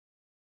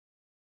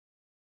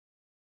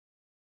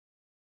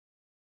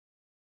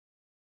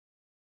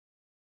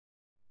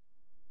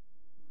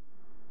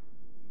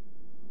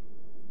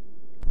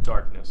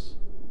darkness.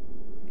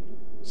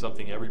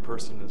 Something every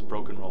person in this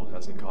broken world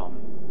has in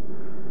common.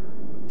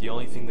 The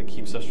only thing that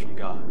keeps us from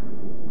God.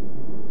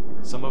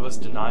 Some of us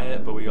deny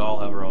it, but we all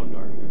have our own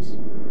darkness.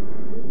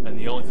 And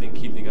the only thing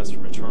keeping us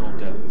from eternal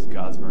death is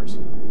God's mercy.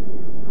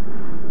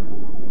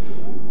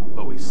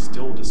 But we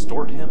still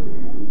distort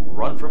Him,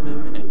 run from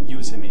Him, and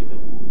use Him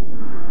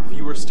even.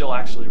 Fewer still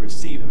actually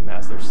receive Him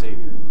as their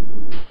Savior.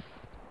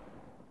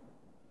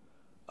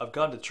 I've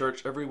gone to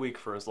church every week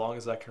for as long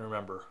as I can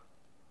remember.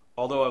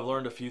 Although I've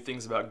learned a few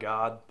things about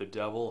God, the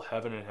devil,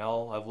 heaven, and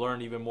hell, I've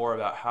learned even more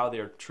about how they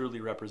are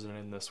truly represented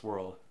in this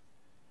world.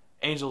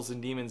 Angels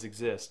and demons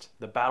exist.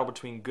 The battle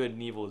between good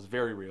and evil is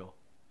very real.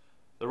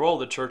 The role of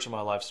the church in my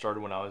life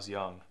started when I was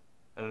young,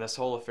 and this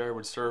whole affair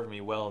would serve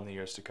me well in the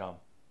years to come.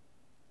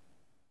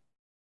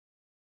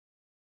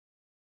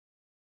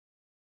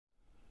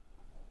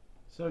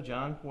 So,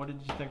 John, what did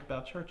you think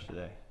about church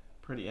today?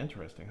 Pretty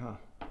interesting, huh?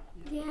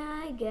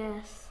 Yeah, I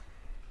guess.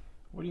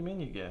 What do you mean,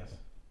 you guess?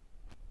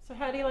 So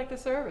how do you like the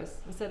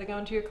service instead of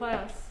going to your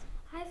class?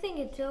 I think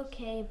it's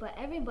okay, but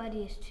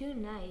everybody is too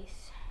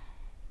nice.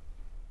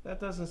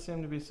 That doesn't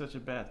seem to be such a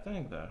bad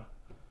thing, though.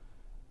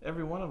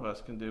 Every one of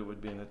us can do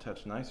with being a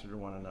touch nicer to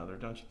one another,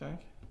 don't you think?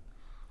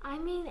 I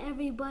mean,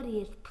 everybody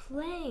is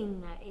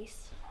playing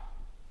nice.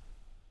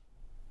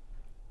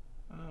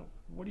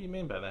 What do you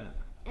mean by that?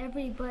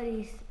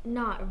 Everybody's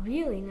not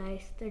really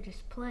nice, they're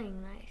just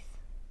playing nice.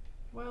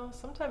 Well,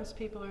 sometimes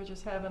people are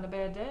just having a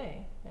bad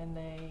day and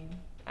they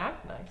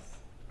act nice.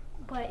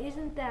 But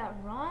isn't that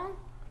wrong?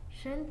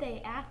 Shouldn't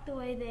they act the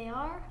way they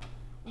are?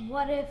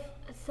 What if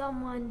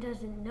someone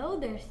doesn't know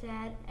they're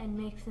sad and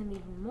makes them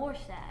even more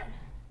sad?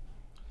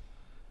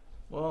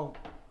 Well,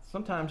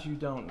 sometimes you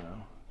don't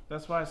know.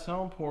 That's why it's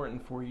so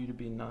important for you to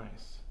be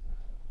nice,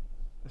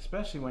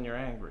 especially when you're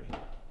angry.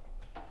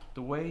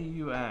 The way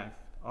you act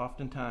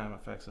oftentimes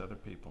affects other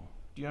people.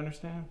 Do you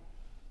understand?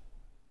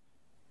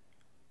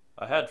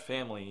 I had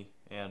family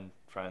and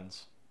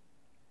friends,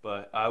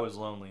 but I was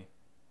lonely.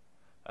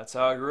 That's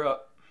how I grew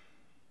up.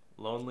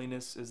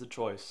 Loneliness is a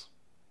choice.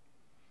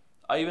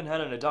 I even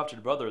had an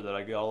adopted brother that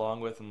I got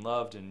along with and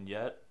loved, and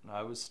yet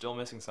I was still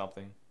missing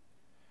something,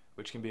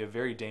 which can be a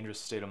very dangerous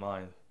state of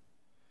mind.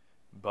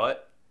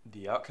 But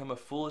the outcome of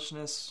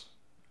foolishness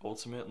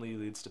ultimately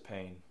leads to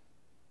pain.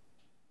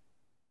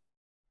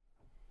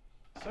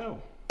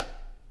 So,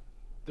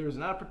 there's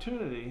an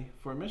opportunity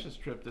for a missions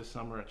trip this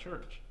summer at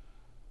church.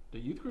 The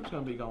youth group's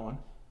going to be going.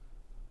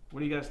 What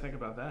do you guys think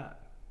about that?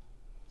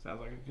 Sounds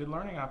like a good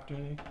learning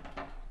opportunity.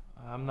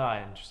 I'm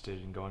not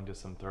interested in going to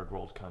some third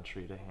world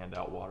country to hand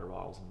out water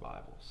bottles and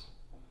Bibles.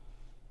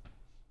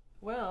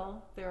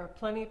 Well, there are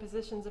plenty of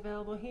positions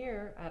available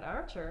here at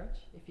our church.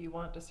 If you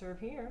want to serve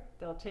here,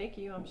 they'll take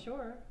you, I'm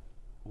sure.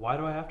 Why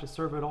do I have to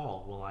serve at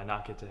all? Will I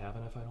not get to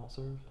heaven if I don't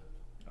serve?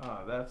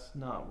 That's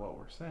not what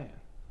we're saying.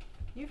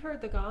 You've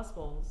heard the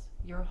Gospels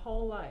your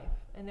whole life,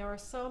 and there are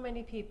so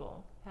many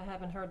people who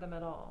haven't heard them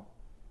at all.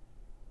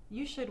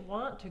 You should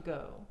want to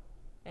go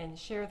and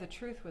share the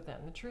truth with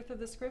them, the truth of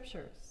the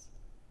Scriptures.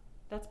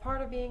 That's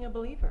part of being a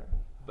believer.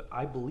 But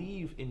I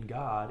believe in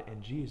God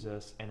and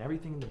Jesus and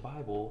everything in the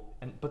Bible,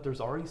 but there's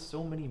already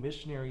so many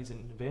missionaries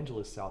and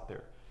evangelists out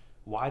there.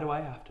 Why do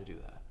I have to do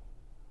that?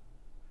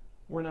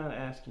 We're not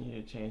asking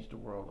you to change the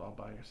world all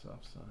by yourself,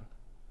 son.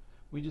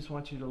 We just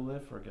want you to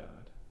live for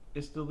God.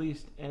 It's the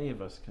least any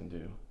of us can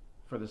do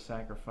for the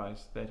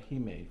sacrifice that He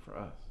made for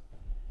us.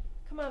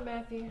 Come on,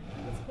 Matthew.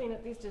 Let's clean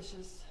up these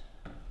dishes.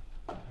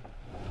 Okay.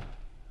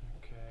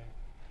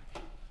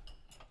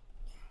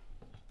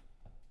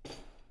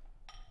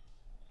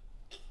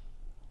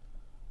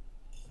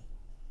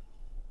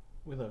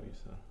 We love you,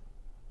 son.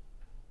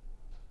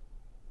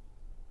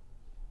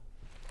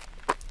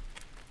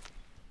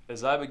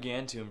 As I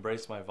began to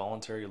embrace my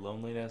voluntary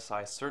loneliness,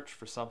 I searched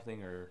for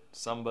something or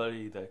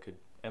somebody that could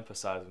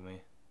empathize with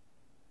me.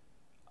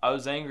 I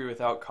was angry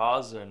without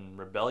cause and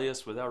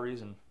rebellious without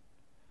reason.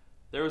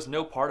 There was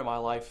no part of my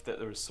life that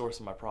was the source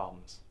of my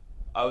problems.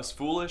 I was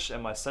foolish,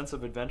 and my sense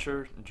of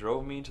adventure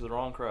drove me to the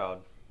wrong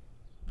crowd.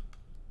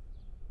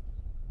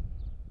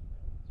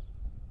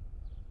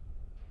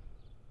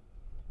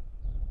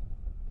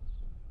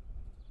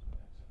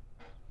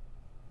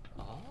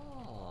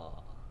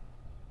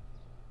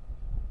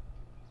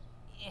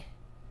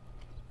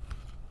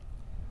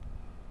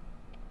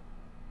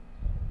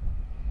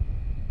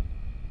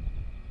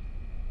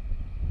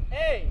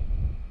 Hey,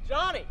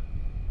 Johnny,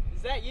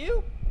 is that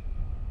you?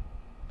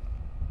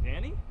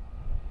 Danny?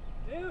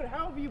 Dude,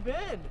 how have you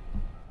been?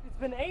 It's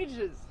been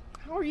ages.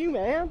 How are you,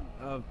 man?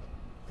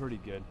 Pretty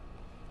good.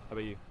 How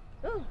about you?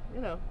 Oh,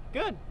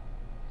 good.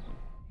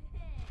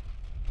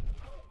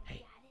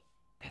 Hey,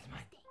 that's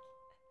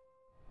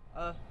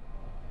mine.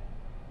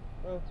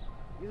 Well,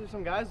 these are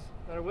some guys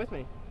that are with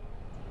me.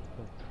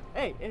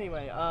 Hey,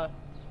 anyway,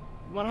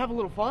 you wanna have a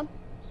little fun?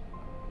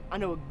 I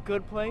know a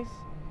good place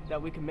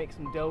that we can make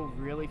some dough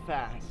really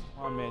fast.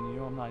 Oh man,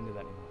 I'm not into that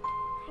anymore.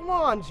 Come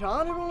on,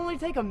 John, it'll only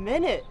take a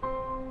minute.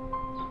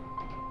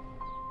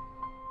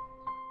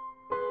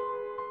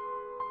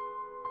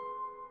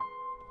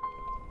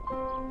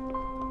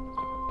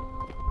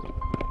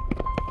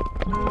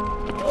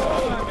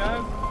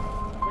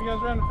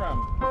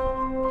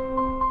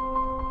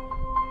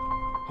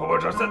 Hobo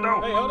just said no.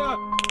 Hey, hold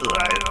on.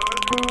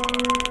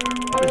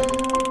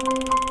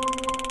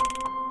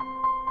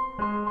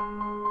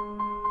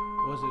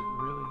 Was it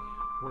really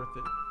worth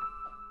it?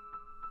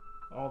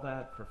 All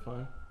that for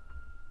fun?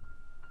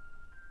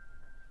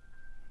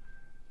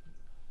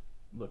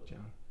 Look,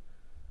 John,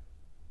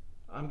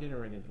 I'm getting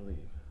ready to leave.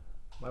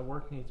 My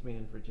work needs me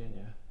in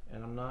Virginia,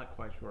 and I'm not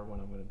quite sure when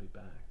I'm going to be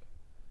back.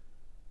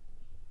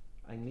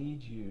 I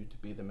need you to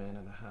be the man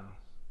of the house.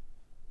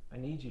 I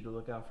need you to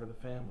look out for the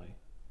family.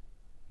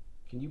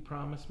 Can you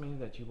promise me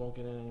that you won't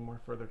get in any more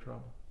further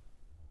trouble?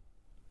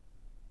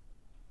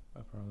 I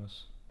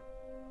promise.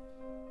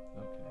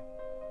 Okay.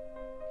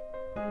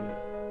 Good.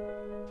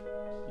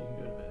 You can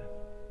go to bed.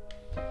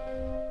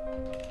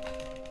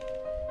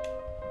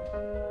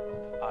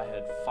 I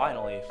had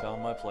finally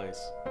found my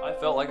place. I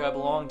felt like I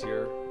belonged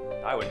here.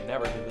 I would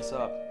never give this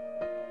up.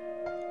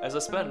 As I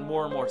spent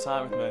more and more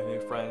time with my new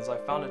friends, I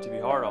found it to be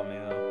hard on me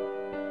though.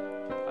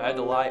 I had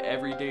to lie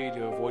every day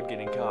to avoid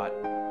getting caught.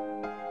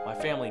 My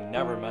family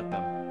never met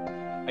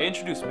them. I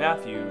introduced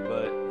Matthew,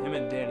 but him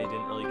and Danny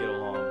didn't really get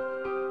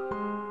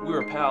along. We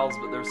were pals,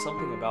 but there was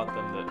something about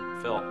them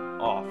that felt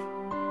off.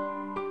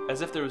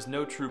 As if there was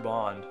no true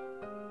bond.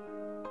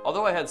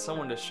 Although I had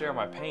someone to share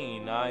my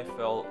pain, I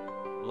felt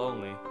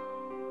lonely.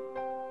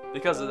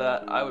 Because of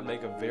that, I would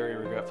make a very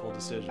regretful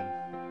decision.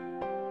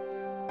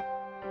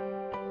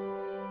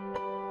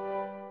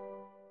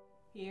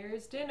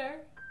 Here's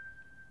dinner.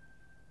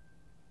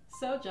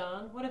 So,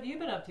 John, what have you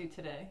been up to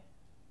today?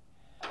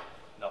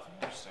 Nothing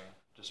interesting.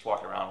 Just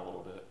walking around a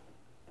little bit.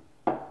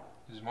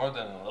 It was more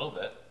than a little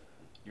bit.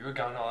 You were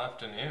gone all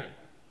afternoon.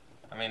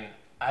 I mean,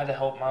 I had to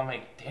help Mom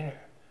make dinner.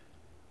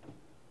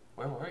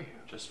 Where were you?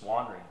 Just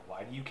wandering.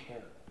 Why do you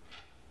care?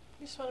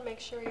 I just want to make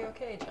sure you're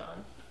okay,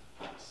 John.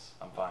 Yes,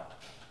 I'm fine.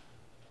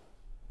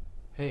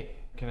 Hey,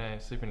 can I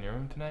sleep in your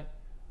room tonight?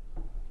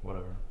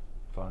 Whatever.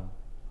 Fine.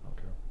 I don't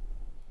care.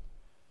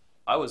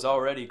 I was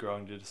already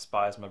growing to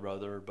despise my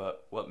brother,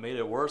 but what made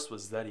it worse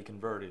was that he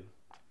converted.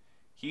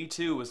 He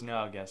too was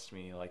now against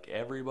me, like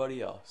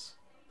everybody else.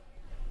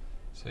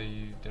 So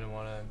you didn't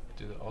want to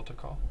do the altar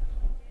call?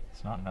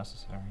 It's not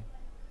necessary.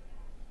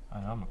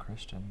 I know I'm a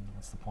Christian.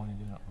 What's the point of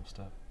doing that little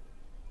step?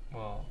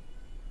 Well,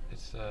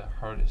 it's the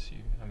hardest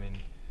you. I mean,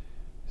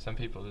 some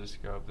people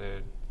just go up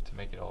there to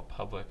make it all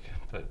public,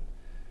 but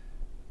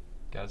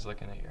God's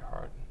looking at your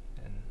heart,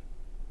 and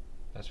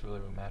that's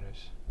really what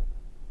matters.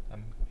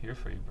 I'm here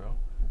for you, bro.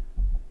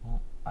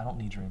 Well, I don't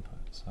need your input,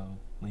 so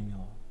leave me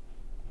alone.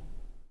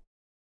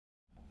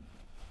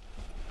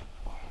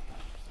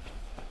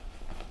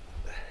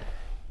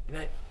 Good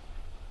night.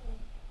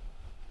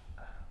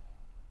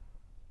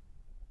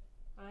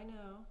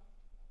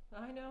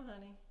 I know,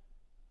 honey.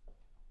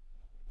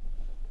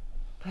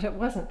 But it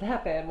wasn't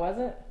that bad, was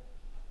it?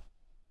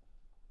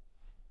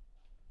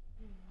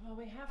 Well,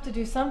 we have to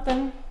do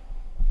something.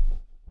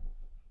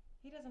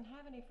 He doesn't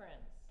have any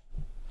friends.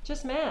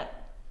 Just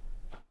Matt.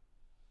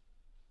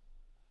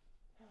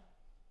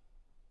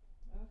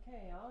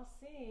 Okay, I'll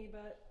see,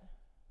 but...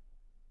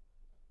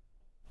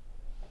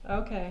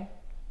 Okay.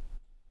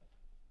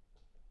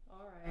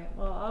 Alright,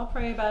 well, I'll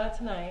pray about it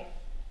tonight.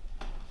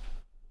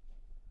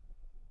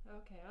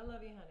 Okay, I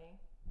love you, honey.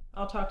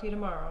 I'll talk to you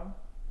tomorrow.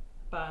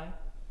 Bye.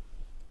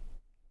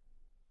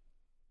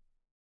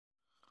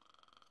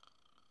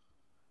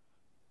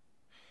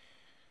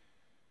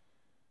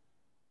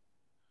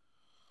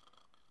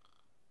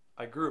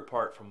 I grew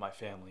apart from my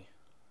family.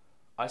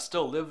 I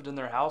still lived in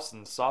their house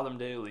and saw them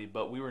daily,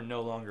 but we were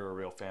no longer a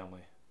real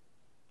family.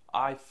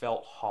 I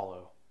felt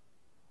hollow.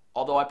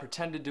 Although I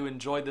pretended to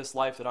enjoy this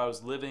life that I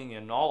was living,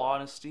 in all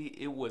honesty,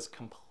 it was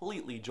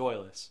completely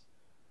joyless.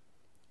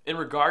 In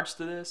regards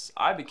to this,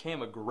 I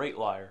became a great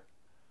liar.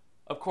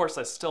 Of course,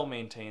 I still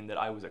maintained that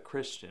I was a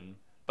Christian,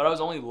 but I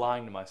was only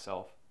lying to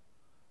myself.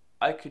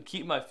 I could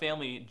keep my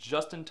family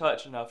just in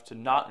touch enough to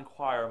not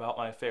inquire about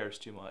my affairs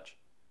too much.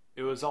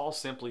 It was all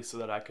simply so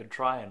that I could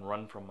try and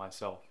run from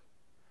myself.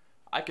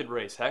 I could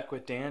raise heck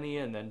with Danny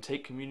and then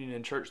take communion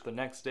in church the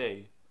next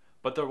day,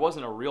 but there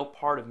wasn't a real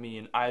part of me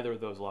in either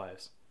of those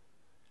lives.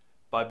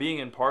 By being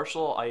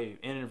impartial, I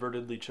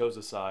inadvertently chose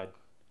a side.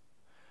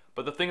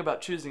 But the thing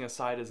about choosing a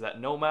side is that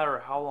no matter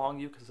how long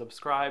you can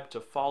subscribe to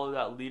follow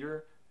that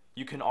leader,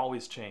 you can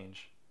always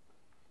change.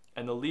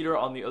 And the leader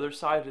on the other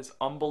side is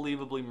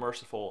unbelievably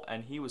merciful,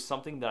 and he was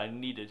something that I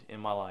needed in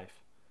my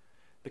life.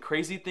 The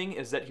crazy thing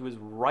is that he was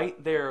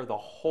right there the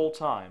whole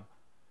time.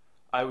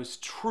 I was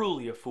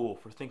truly a fool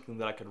for thinking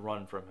that I could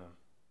run from him.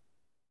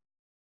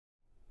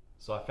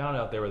 So I found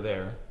out they were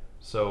there,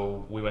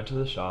 so we went to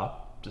the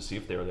shop to see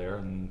if they were there,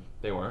 and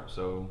they weren't,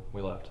 so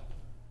we left.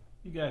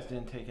 You guys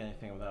didn't take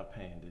anything without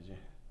paying, did you?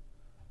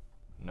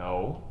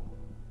 No.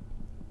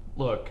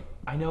 Look,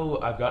 I know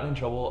I've gotten in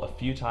trouble a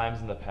few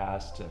times in the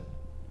past, and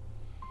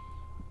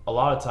a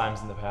lot of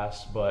times in the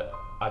past, but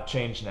I've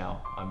changed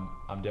now.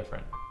 I'm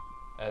different.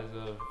 As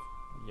of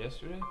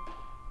yesterday?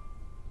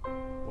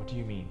 What do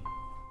you mean?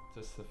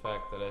 Just the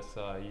fact that I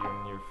saw you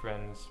and your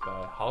friends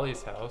by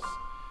Holly's house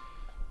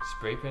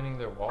spray painting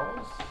their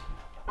walls.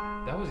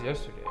 That was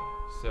yesterday.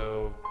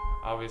 So,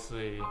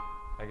 obviously,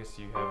 I guess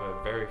you have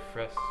a very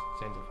fresh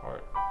sense of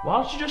heart.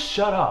 Why don't you just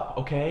shut up,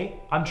 okay?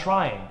 I'm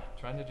trying.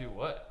 Trying to do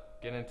what?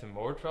 Get into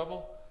more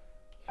trouble?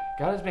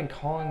 God has been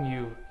calling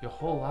you your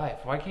whole life.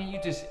 Why can't you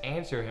just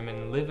answer him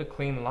and live a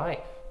clean life?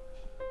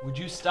 Would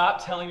you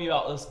stop telling me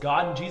about this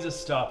God and Jesus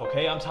stuff,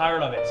 okay? I'm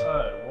tired of it.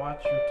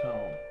 Watch your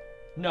tone.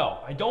 No,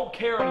 I don't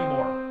care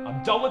anymore.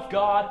 I'm done with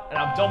God, and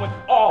I'm done with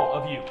all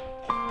of you.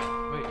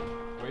 Wait,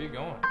 where are you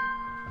going?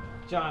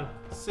 John,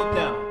 sit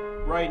down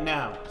right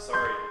now.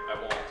 Sorry,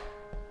 I won't.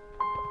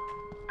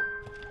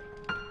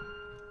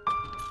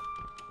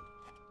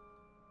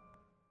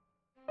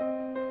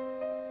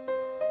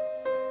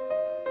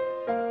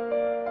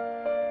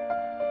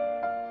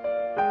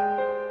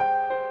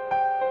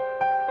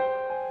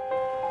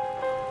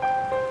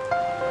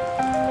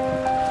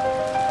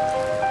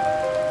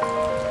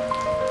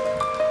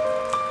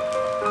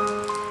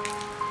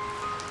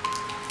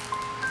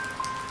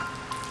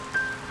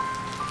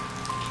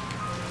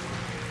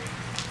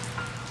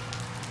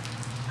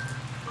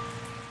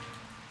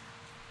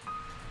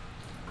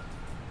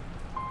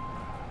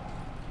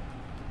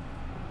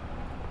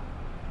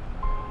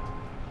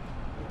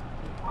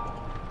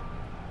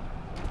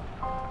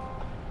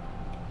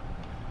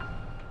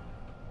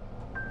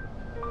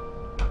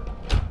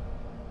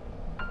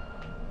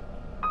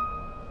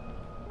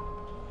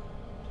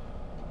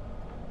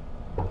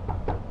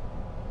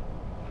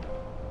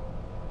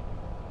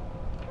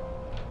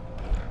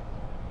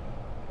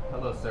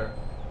 Hello, sir.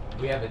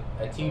 We have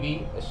a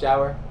TV, a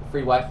shower,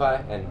 free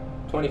Wi-Fi, and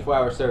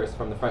 24-hour service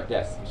from the front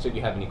desk, should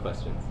you have any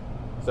questions.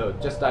 So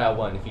just dial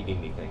 1 if you need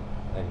anything.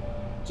 And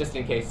just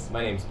in case,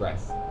 my name's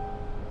Bryce.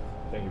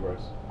 Thank you, Bryce.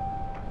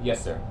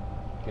 Yes, sir.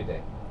 Good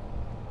day.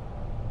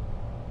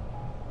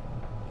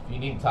 If you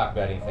need to talk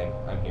about anything,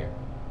 I'm here.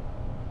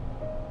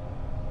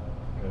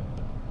 Good.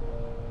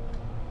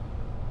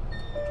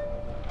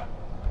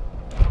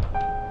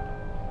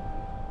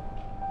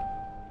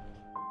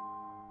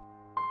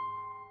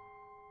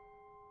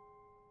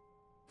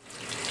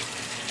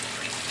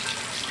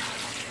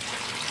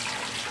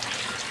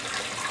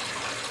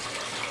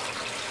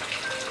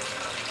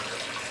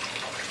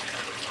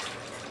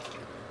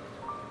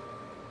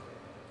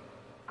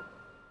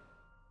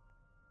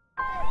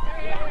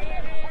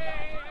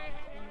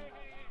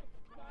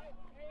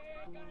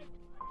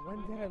 When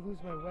did I lose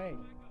my way?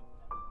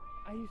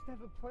 I used to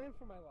have a plan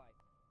for my life.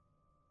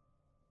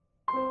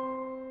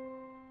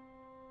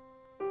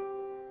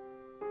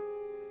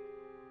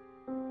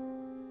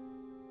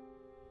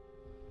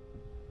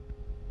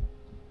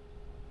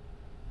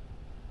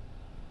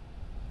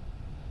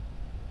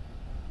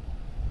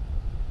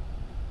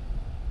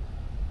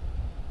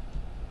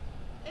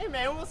 Hey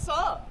man, what's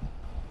up?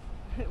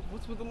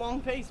 What's with the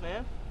long face,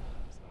 man?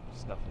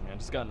 Just nothing, man.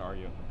 Just got in an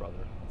argument with my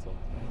brother. That's all.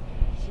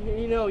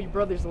 You know, your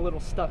brother's a little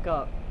stuck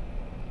up.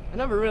 I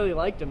never really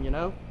liked him, you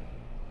know?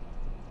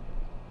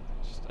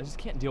 I just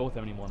can't deal with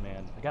him anymore,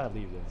 man. I gotta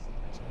leave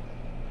this.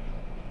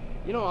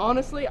 You know,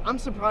 honestly, I'm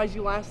surprised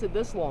you lasted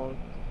this long.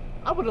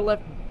 I would have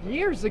left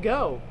years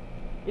ago.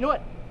 You know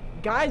what?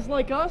 Guys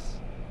like us,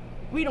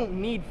 we don't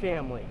need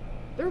family.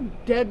 They're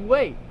dead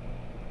weight.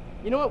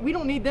 You know what? We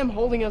don't need them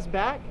holding us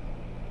back.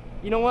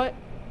 You know what?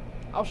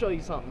 I'll show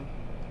you something.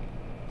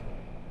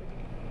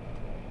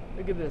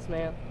 Look at this,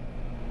 man.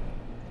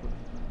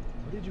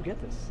 Where did you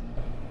get this?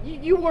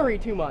 You worry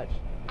too much.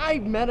 I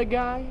met a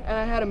guy, and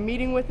I had a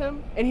meeting with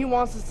him, and he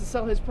wants us to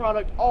sell his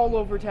product all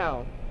over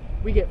town.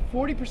 We get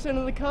 40%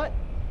 of the cut,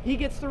 he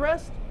gets the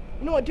rest.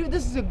 You know what, dude,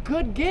 this is a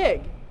good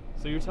gig.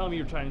 So you're telling me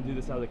you're trying to do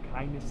this out of the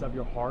kindness of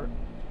your heart?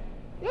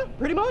 Yeah,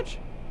 pretty much.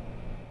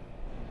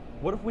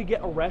 What if we get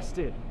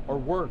arrested, or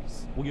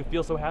worse? Will you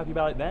feel so happy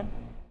about it then?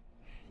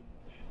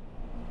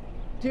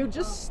 Dude,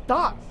 just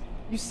stop.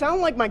 You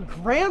sound like my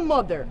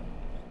grandmother.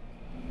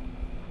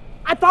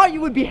 I thought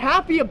you would be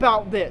happy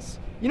about this.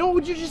 You know,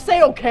 would you just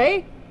say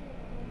okay?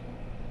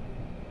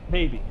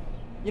 Maybe.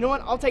 You know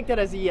what, I'll take that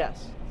as a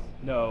yes.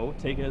 No,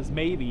 take it as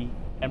maybe,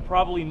 and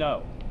probably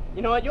no.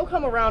 You know what, you'll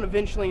come around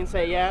eventually and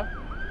say yeah.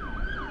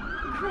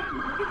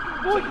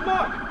 Boys, come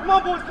on! Come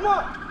on, boys, come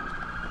on!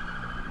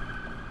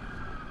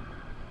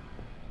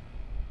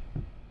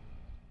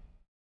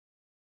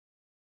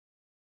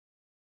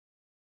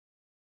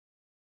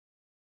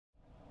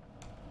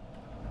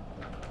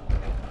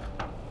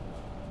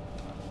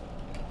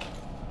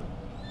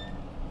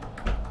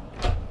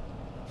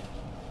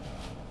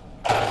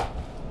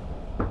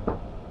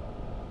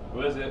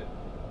 Who is it?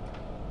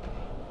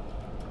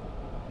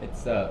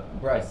 It's,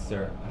 Bryce,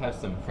 sir. I have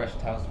some fresh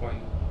towels for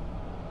you.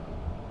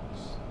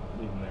 Just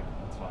leave him there.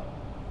 That's fine.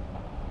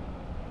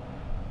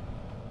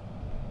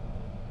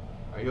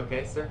 Are you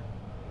okay, sir?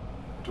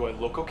 Do I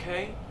look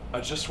okay?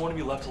 I just want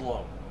to be left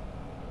alone.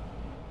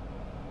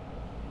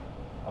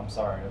 I'm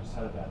sorry, I just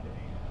had a bad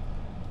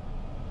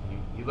day.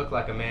 You look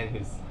like a man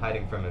who's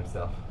hiding from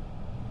himself.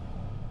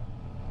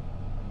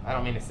 I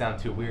don't mean to sound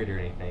too weird or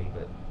anything,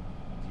 but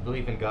do you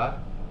believe in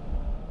God?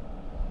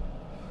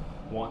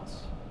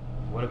 Once.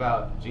 What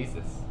about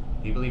Jesus?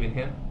 Do you believe in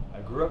him?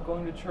 I grew up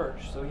going to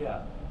church, so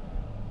yeah.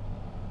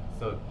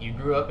 So you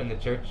grew up in the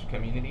church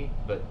community,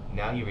 but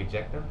now you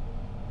reject them?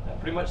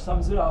 That pretty much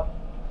sums it up.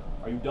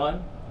 Are you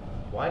done?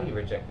 Why do you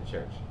reject the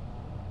church?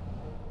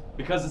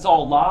 Because it's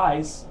all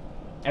lies.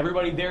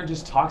 Everybody there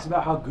just talks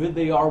about how good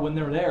they are when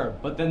they're there,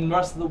 but then the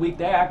rest of the week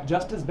they act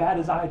just as bad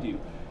as I do.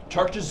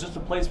 Church is just a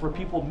place where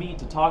people meet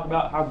to talk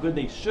about how good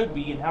they should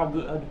be and how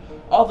good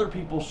other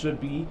people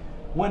should be,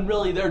 when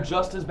really they're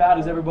just as bad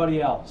as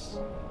everybody else.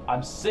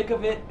 I'm sick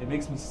of it. It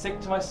makes me sick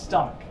to my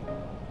stomach.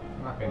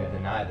 I'm not going to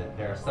deny that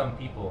there are some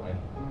people, and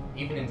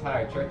even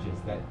entire churches,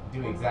 that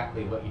do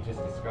exactly what you just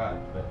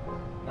described, but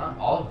not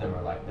all of them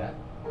are like that.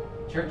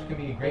 Church can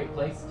be a great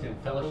place to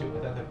fellowship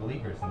with other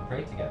believers and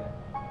pray together.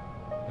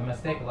 The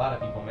mistake a lot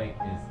of people make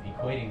is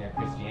equating their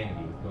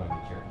Christianity with going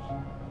to church.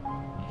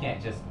 You can't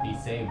just be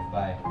saved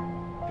by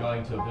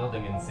going to a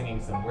building and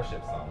singing some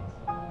worship songs.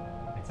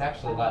 It's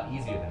actually a lot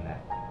easier than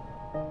that.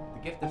 The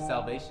gift of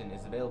salvation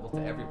is available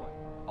to everyone.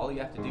 All you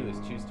have to do is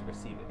choose to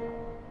receive it.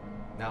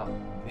 Now,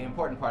 the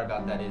important part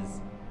about that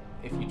is,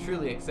 if you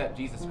truly accept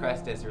Jesus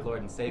Christ as your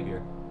Lord and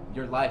Savior,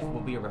 your life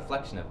will be a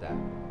reflection of that.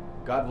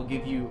 God will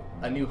give you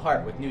a new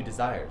heart with new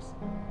desires.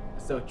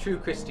 So true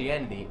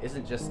Christianity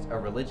isn't just a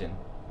religion,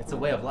 it's a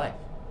way of life.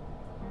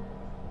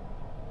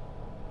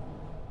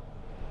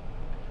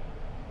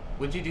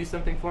 Would you do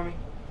something for me?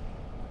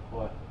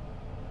 What?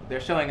 They're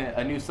showing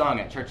a new song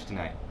at church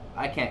tonight.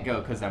 I can't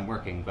go because I'm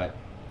working, but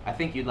I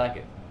think you'd like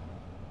it.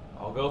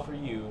 I'll go for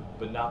you,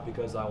 but not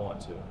because I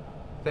want to.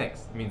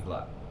 Thanks, it means a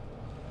lot.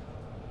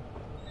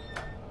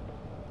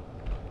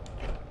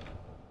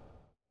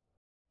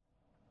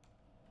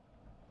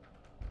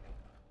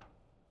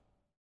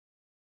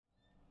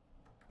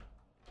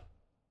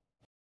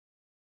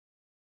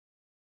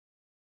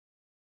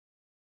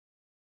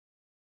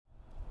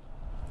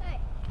 Hey,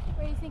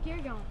 where do you think you're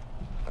going?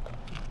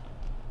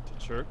 To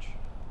church?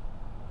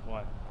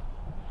 Why?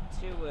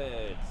 2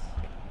 words.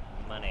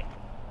 Money.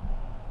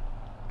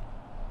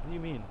 What do you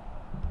mean?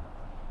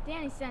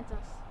 Danny sent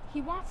us. He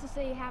wants to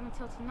say you have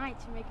until tonight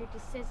to make your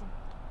decision.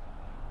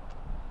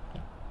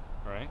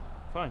 Alright,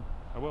 fine.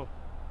 I will.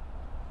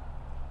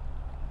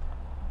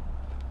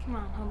 Come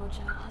on, Hobo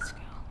Joe, let's go.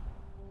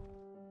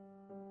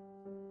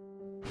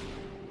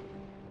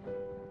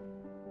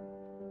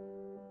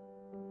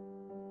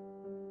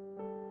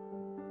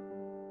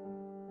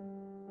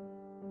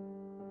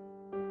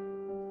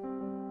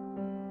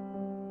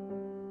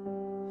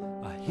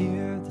 I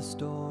hear the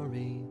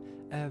story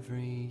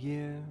every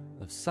year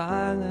of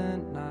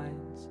silent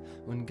nights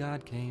when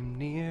God came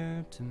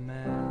near to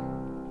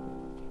man.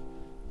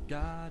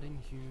 God in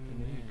And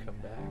then you come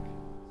human. back.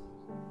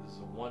 This is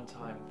a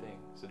one-time thing,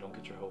 so don't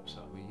get your hopes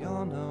up. We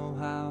all know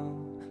how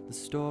the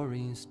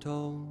story's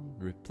told,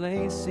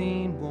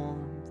 replacing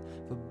warmth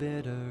for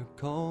bitter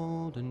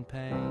cold and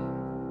pain,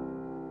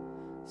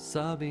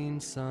 subbing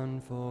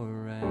sun for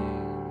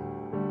rain.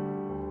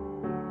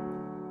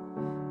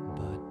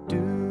 But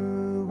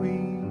do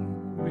we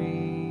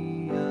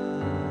realize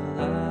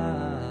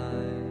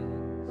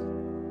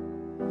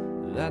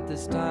that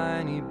this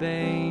tiny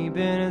babe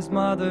in his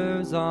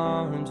mother's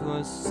arms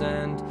was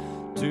sent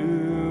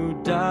to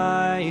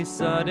die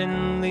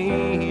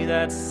suddenly?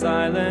 That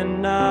silent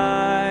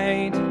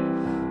night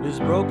is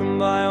broken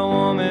by a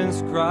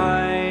woman's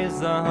cries.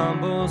 The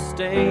humble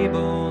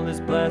stable is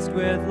blessed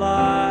with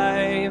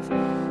life,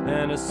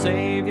 and a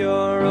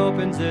savior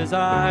opens his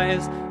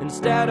eyes.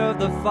 Instead of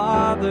the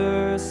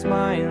father's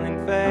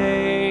smiling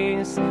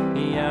face,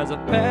 he has a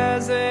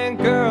peasant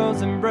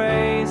girl's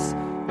embrace.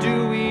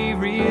 Do we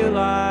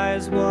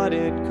realize what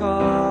it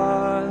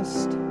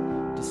cost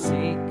to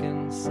seek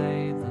and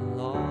save the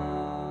lost?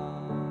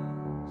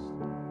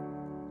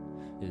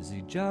 Is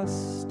he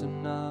just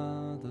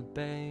another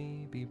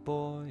baby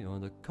boy, or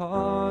the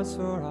cause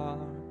for our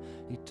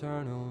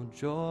eternal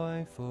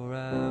joy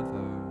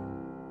forever?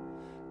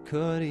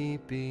 Could he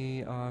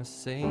be our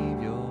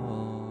Savior?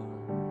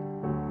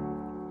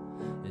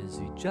 Is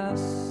he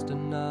just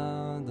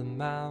another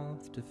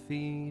mouth to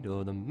feed,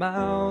 or the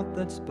mouth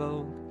that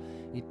spoke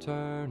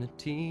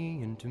eternity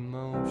into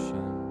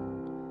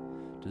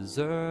motion,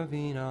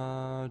 deserving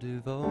our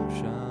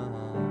devotion?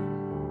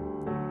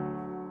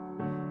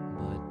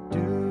 But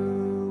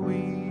do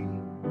we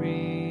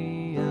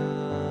realize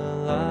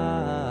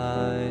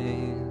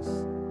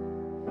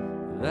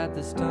that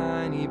this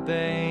tiny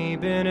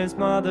babe in his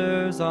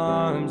mother's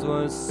arms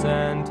was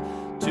sent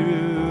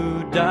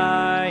to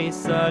die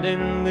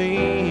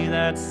suddenly?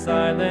 That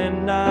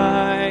silent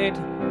night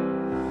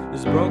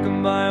is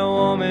broken by a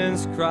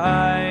woman's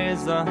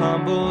cries. The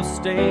humble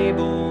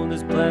stable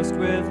is blessed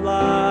with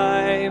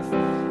life,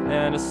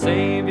 and a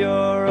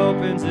savior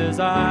opens his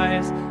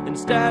eyes.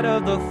 Instead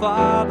of the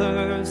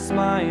father's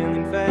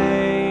smiling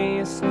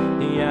face,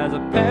 he has a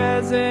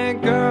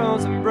peasant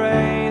girl's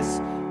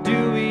embrace.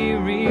 Do we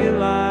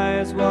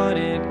realize what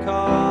it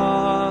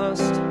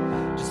cost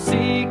to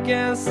seek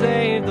and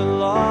save the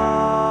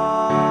lost?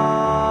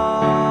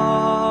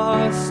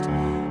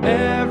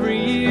 Every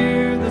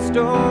year the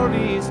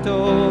story's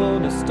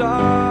told of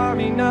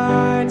starry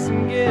nights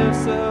and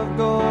gifts of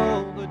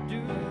gold. But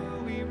do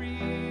we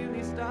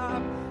really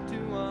stop to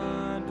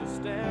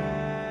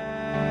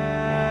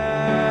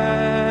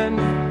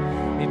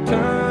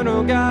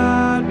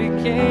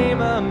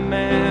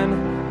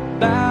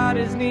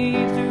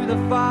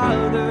the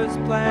Father's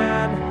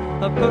plan,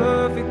 a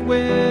perfect,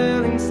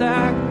 willing,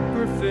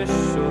 sacrificial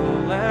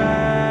lamb.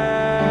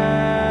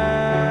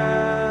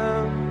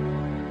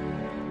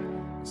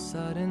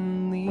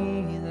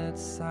 Suddenly, that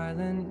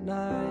silent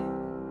night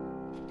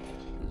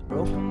is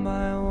broken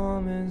by a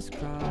woman's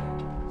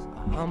cries.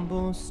 A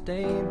humble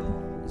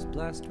stable is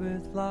blessed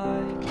with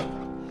light,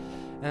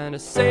 and a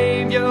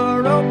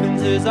Savior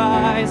opens his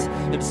eyes.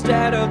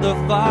 Instead of the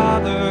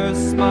Father's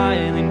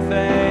smiling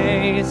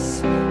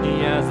face,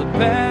 he has a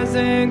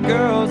peasant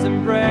girl's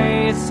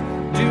embrace.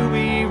 Do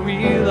we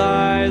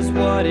realize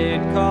what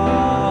it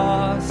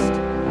cost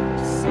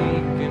to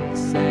seek and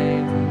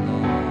save the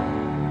lost?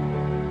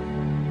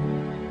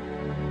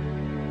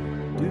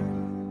 Do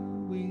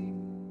we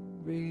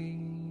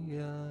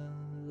realize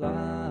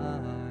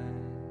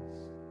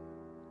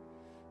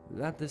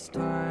that this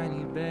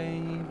tiny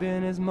babe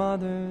in his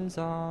mother's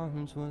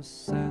arms was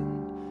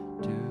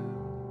sent to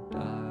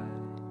die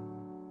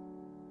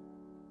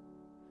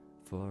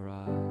for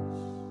us?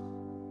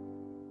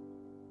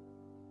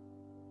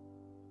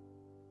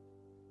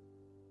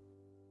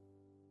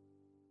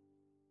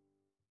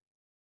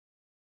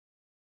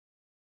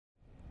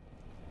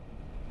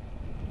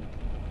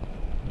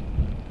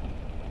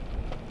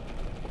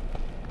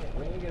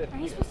 Are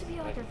you supposed to be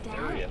like her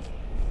dad?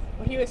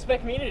 What do you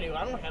expect me to do?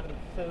 I don't have any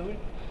food.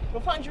 Go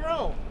find your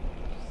own.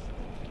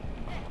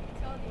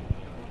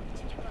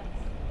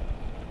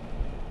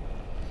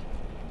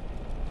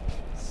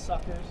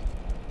 Suckers.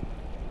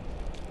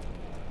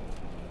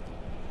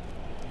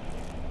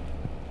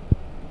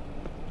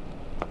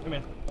 Come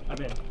in.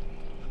 I'm in.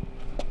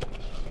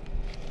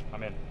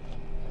 I'm in.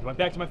 I went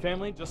back to my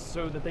family just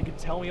so that they could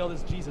tell me all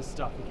this Jesus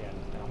stuff again.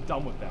 And I'm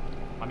done with that.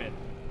 I'm in.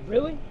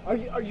 Really? Are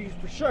you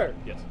for sure?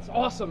 Yes. It's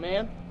awesome,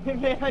 man.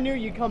 Man, I knew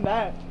you'd come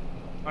back.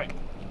 Alright,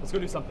 let's go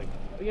do something.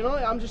 You know,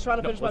 I'm just trying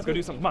to finish my let's go food.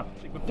 do something. Come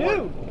on.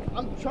 Dude,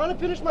 I'm trying to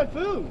finish my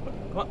food.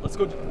 Come on, let's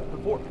go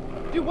before.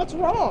 Dude, what's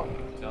wrong?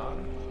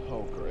 John,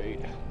 Oh, great.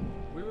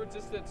 we were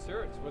just at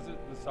church. Was it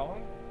the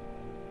song?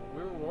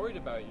 We were worried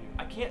about you.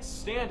 I can't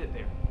stand it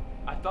there.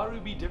 I thought it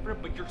would be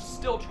different, but you're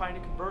still trying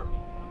to convert me.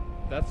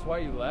 That's why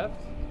you left?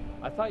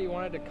 I thought you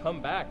wanted to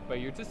come back, but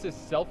you're just as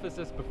selfish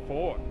as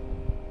before.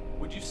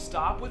 Would you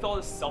stop with all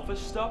this selfish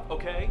stuff,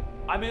 okay?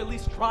 I'm at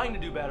least trying to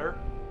do better.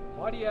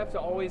 Why do you have to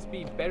always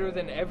be better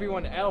than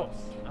everyone else?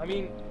 I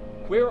mean,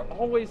 we're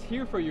always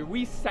here for you.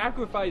 We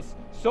sacrifice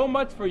so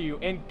much for you,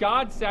 and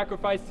God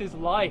sacrificed his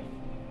life.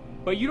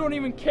 But you don't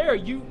even care.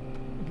 You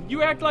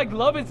act like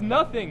love is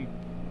nothing.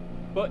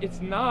 But it's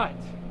not.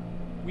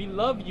 We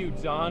love you,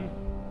 John.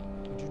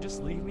 Would you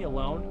just leave me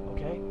alone,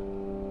 okay?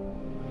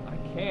 I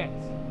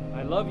can't.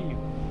 I love you.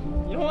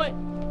 You know what?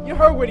 You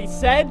heard what he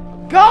said.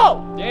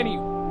 Go! Danny,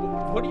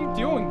 what are you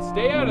doing?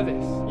 Stay out of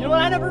this. You know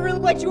what? I never really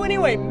liked you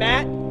anyway,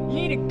 Matt. You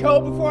need to go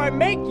before I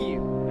make you.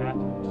 Matt,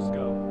 just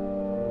go.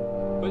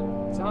 But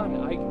John,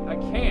 I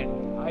can't.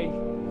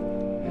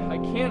 I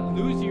can't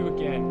lose you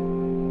again.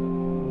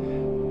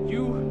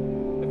 You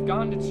have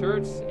gone to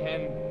church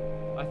and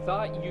I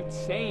thought you'd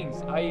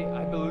changed.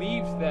 I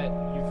believed that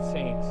you've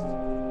changed.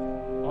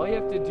 All you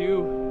have to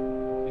do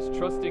is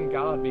trust in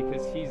God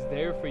because he's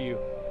there for you.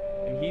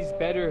 And he's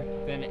better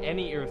than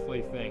any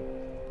earthly thing.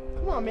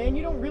 Come on, man.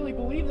 You don't really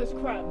believe this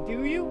crap,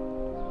 do you?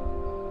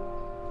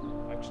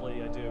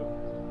 Actually, I do.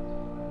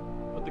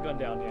 Put the gun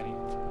down, Danny.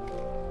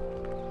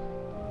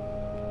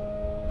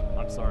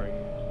 I'm sorry.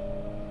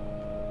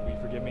 Will you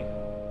forgive me? I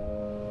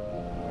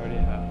already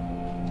have.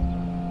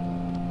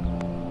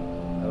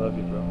 I love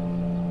you, bro.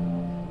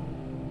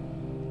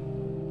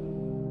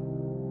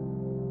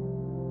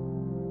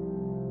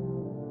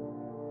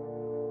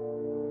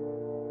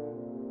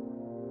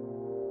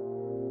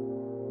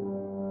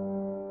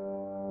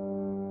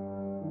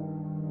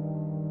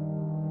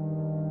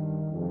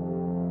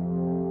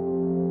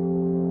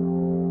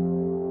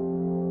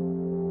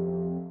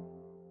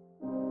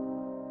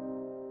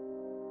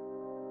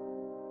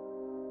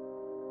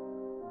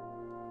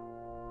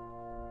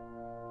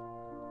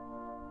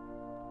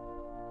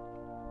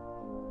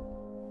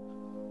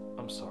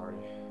 I'm sorry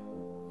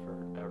for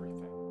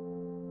everything.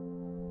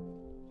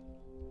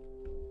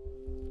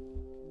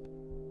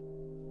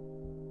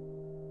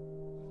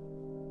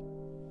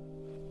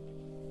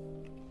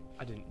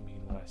 I didn't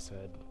mean what I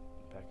said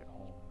back at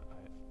home.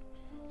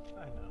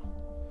 I know.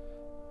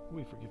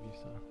 We forgive you,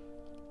 son.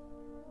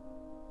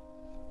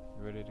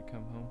 You ready to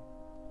come home?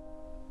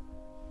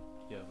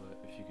 Yeah, but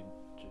if you could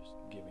just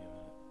give me a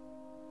minute.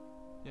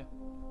 Yeah.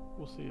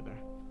 We'll see you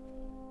there.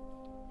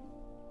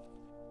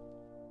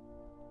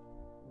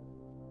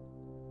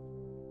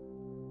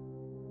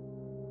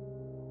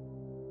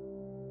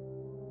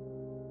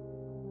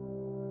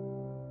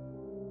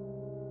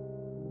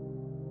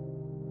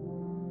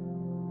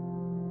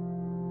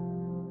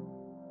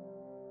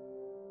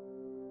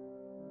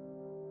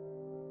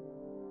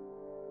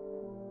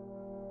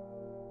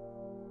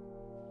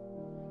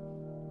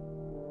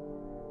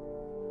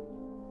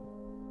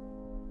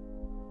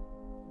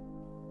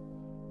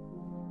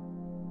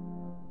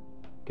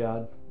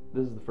 God,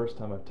 this is the first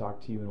time I've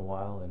talked to you in a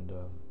while, and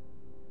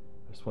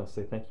I I just want to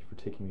say thank you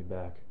for taking me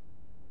back.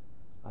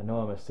 I know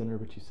I'm a sinner,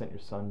 but you sent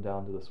your Son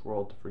down to this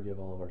world to forgive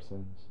all of our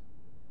sins.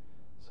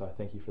 So I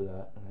thank you for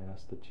that, and I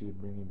ask that you would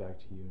bring me back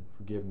to you and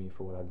forgive me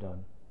for what I've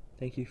done.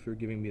 Thank you for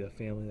giving me the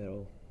family that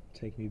will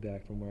take me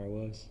back from where I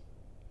was.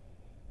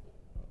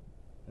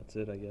 That's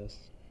it, I guess.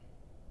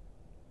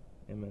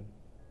 Amen.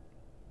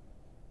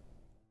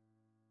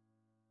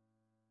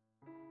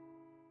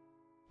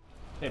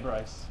 Hey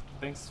Bryce,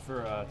 thanks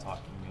for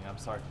talking to me. I'm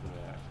sorry for the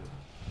way I acted.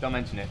 Don't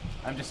mention it.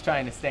 I'm just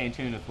trying to stay in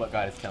tune with what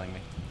God is telling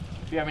me.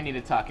 If you ever need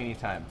to talk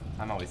anytime,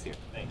 I'm always here.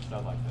 Thanks, I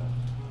like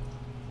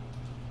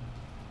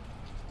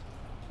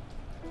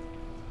that.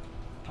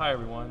 Hi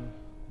everyone,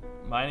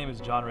 my name is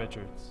John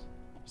Richards.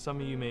 Some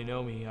of you may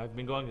know me. I've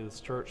been going to this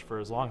church for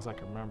as long as I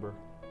can remember.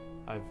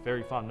 I have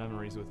very fond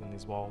memories within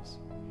these walls.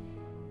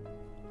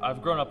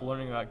 I've grown up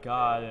learning about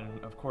God, and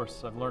of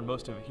course I've learned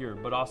most of it here,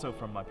 but also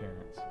from my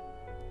parents.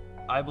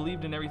 I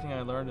believed in everything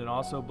I learned and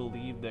also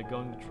believed that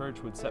going to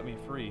church would set me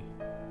free.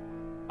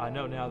 I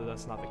know now that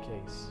that's not the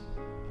case.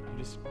 You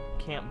just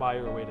can't buy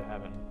your way to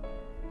heaven.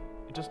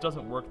 It just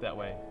doesn't work that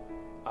way.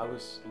 I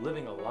was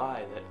living a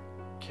lie that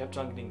kept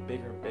on getting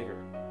bigger and bigger.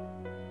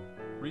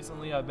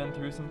 Recently I've been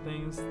through some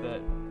things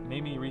that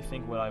made me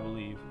rethink what I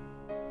believe.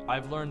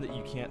 I've learned that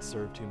you can't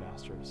serve two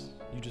masters.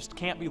 You just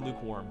can't be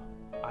lukewarm.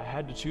 I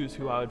had to choose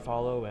who I would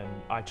follow, and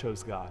I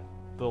chose God.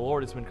 The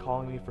Lord has been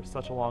calling me for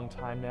such a long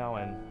time now,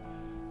 and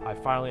I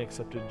finally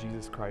accepted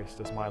Jesus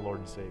Christ as my Lord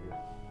and Savior.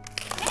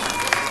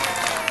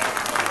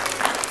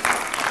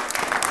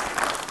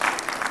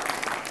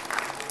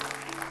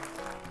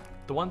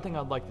 The one thing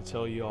I'd like to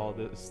tell you all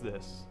is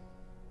this.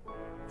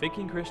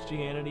 Faking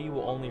Christianity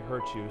will only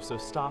hurt you, so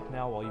stop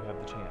now while you have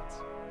the chance.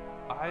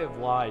 I have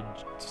lied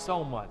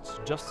so much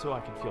just so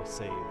I could feel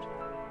saved,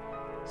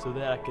 so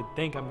that I could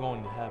think I'm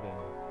going to heaven.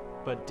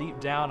 But deep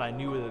down I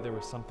knew that there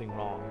was something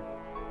wrong.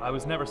 I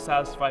was never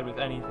satisfied with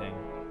anything.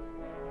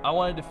 I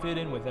wanted to fit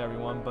in with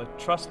everyone, but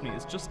trust me,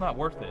 it's just not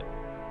worth it.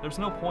 There's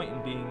no point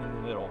in being in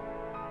the middle.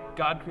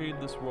 God created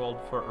this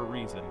world for a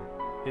reason.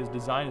 His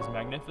design is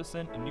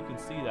magnificent, and you can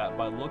see that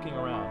by looking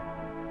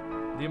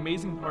around. The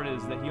amazing part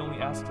is that He only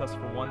asks us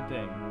for one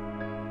thing,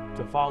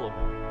 to follow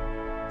Him.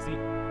 See,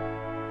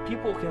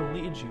 people can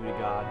lead you to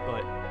God,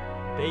 but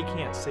they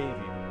can't save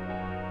you.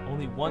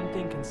 Only one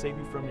thing can save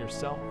you from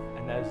yourself,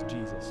 and that is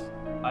Jesus.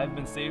 I have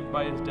been saved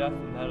by His death,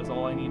 and that is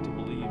all I need to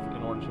believe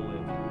in order to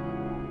live.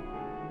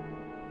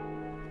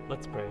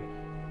 Let's pray.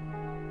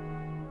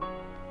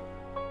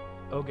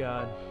 Oh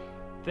God,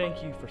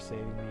 thank you for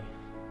saving me.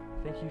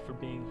 Thank you for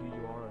being who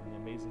you are and the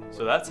amazing.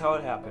 So that's how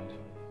it happened.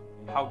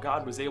 How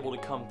God was able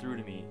to come through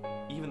to me,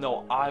 even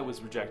though I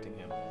was rejecting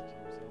Him.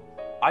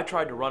 I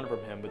tried to run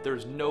from Him, but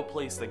there's no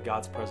place that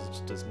God's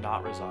presence does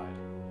not reside.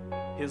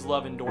 His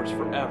love endures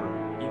forever.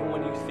 Even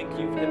when you think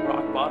you've hit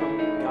rock bottom,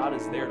 God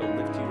is there to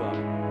lift you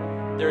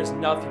up. There is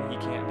nothing He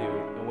can't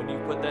do, and when you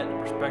put that into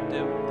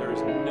perspective, there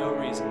is no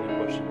reason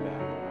to push Him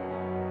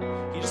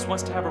back. He just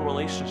wants to have a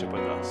relationship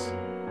with us,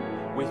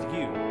 with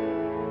you.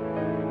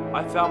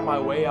 I found my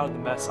way out of the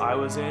mess I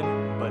was in,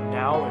 but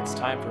now it's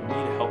time for me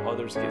to help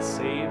others get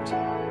saved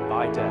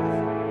by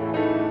death.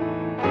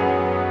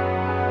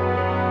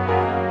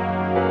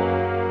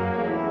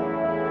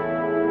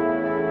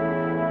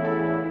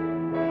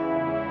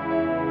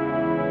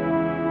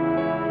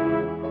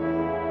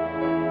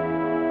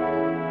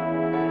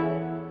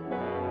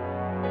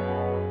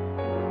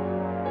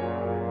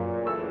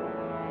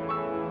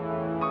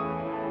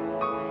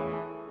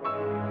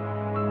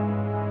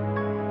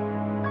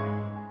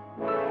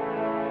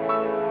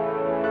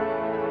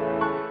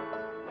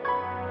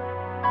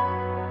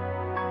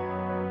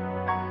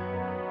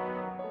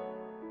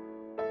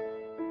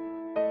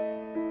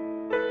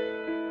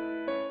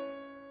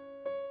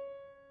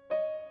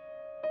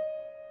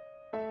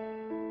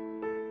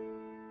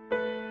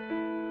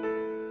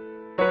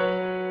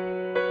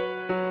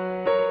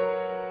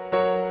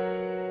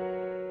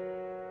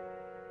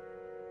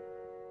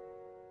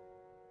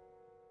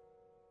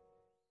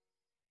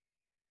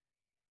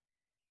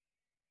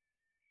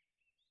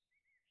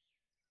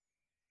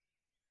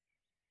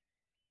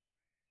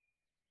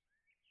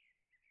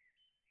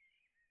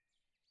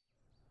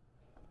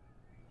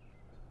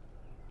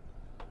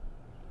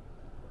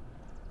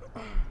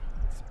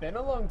 It's been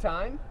a long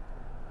time.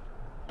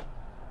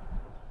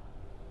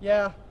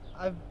 Yeah,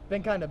 I've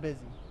been kind of busy.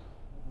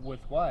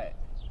 With what?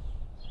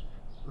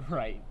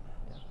 Right.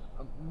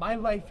 My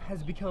life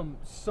has become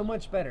so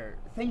much better,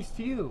 thanks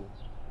to you.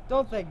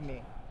 Don't thank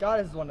me.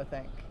 God is the one to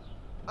thank.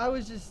 I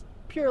was just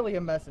purely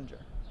a messenger.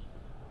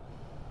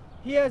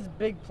 He has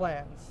big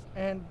plans,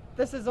 and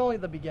this is only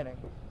the beginning.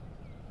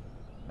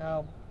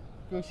 Now,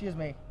 if you excuse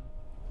me,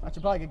 I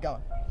should probably get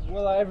going.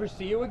 Will I ever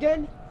see you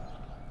again?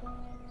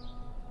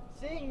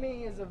 Seeing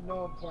me is of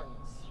no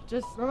importance.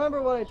 Just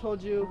remember what I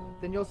told you,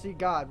 then you'll see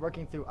God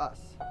working through us.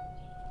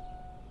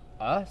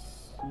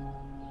 Us?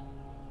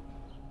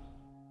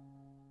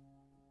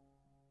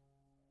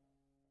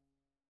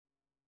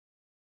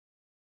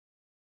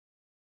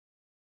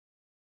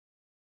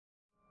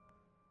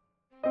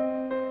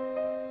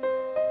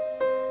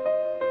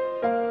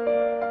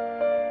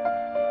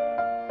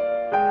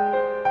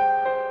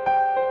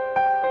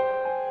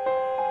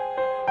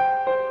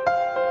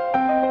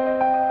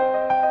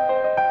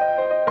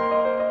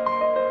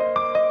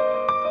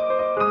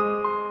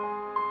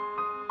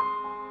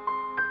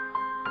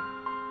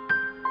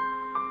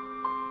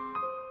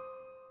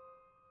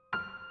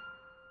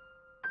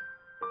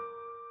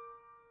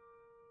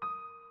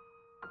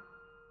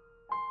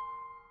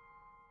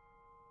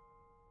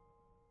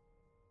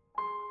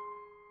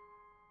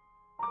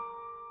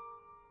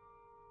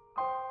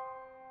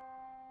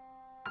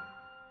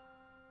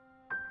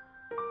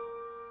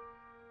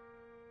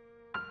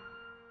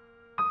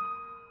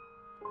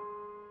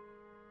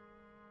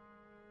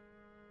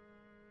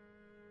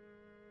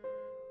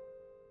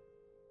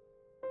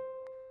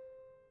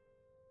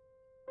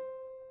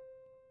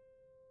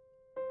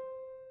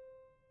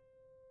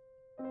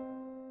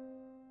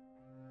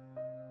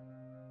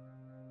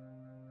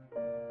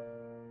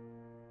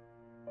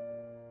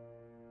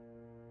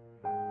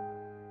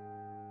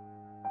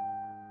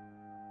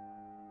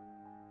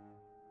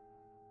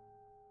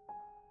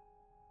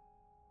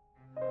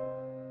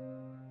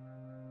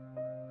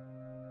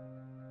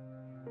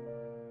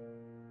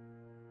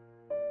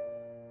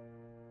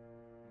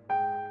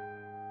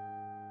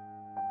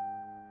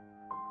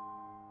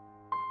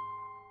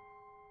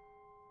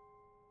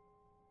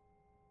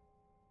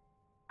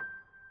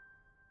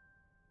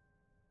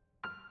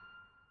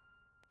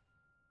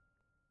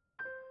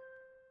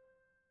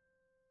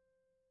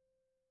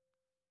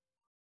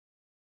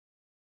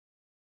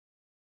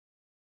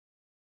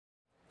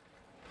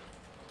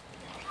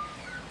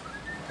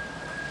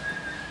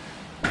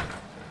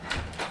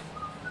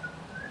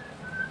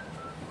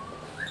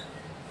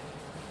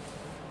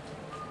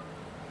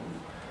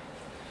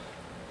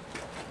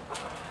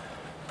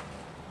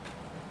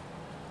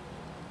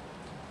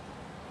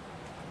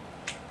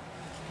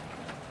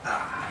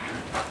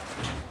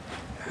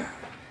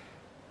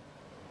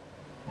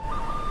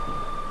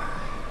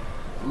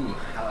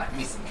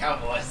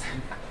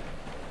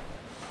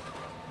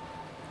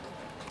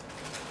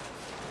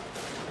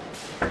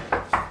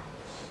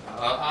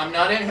 I'm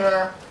not in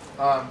here.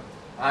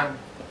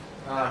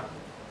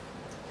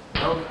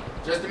 No,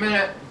 just a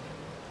minute.